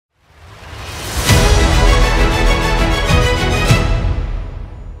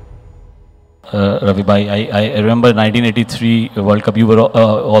Ravi bhai. I remember 1983 World Cup. You were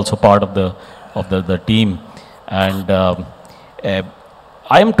also part of the team, and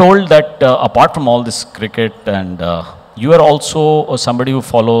I am told that apart from all this cricket, and you are also somebody who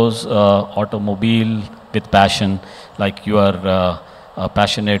follows automobile with passion. Like you are a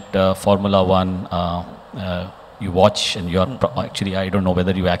passionate Formula One. You watch, and you are actually, I don't know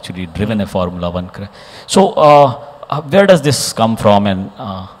whether you actually driven a Formula One. So where does this come from, and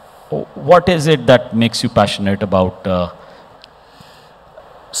what is it that makes you passionate about?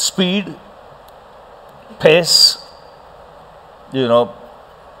 Speed, pace, you know,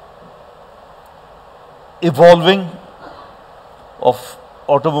 evolving of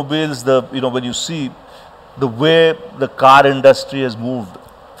automobiles. When you see the way the car industry has moved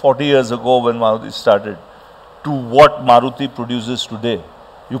 40 years ago when Maruti started to what Maruti produces today.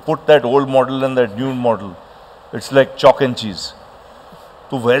 You put that old model and that new model, it's like chalk and cheese.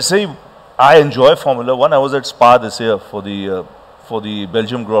 So वैसे ही I enjoy Formula One. I was at Spa this year for the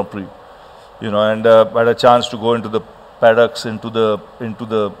Belgium Grand Prix, and had a chance to go into the paddocks, into the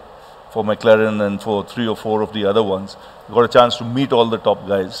for McLaren and for 3 or 4 of the other ones. Got a chance to meet all the top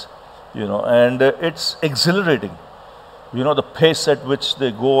guys, and it's exhilarating. The pace at which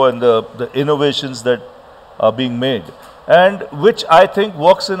they go and the innovations that are being made, and which I think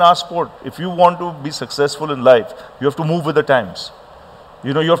works in our sport. If you want to be successful in life, you have to move with the times.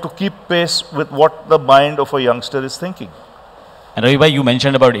 You have to keep pace with what the mind of a youngster is thinking. And Ravi bhai, you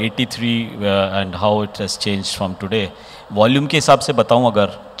mentioned about 83 and how it has changed from today. Volume के हिसाब से बताऊं, अगर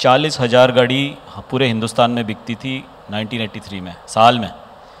 40,000 गाड़ी पूरे हिंदुस्तान में बिकती थी 1983 में साल में,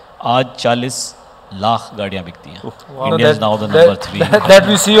 आज 40 lakh गाड़ियां बिकती हैं. India is now the number 3. That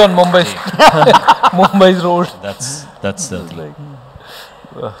we see on Mumbai's road. That's the thing.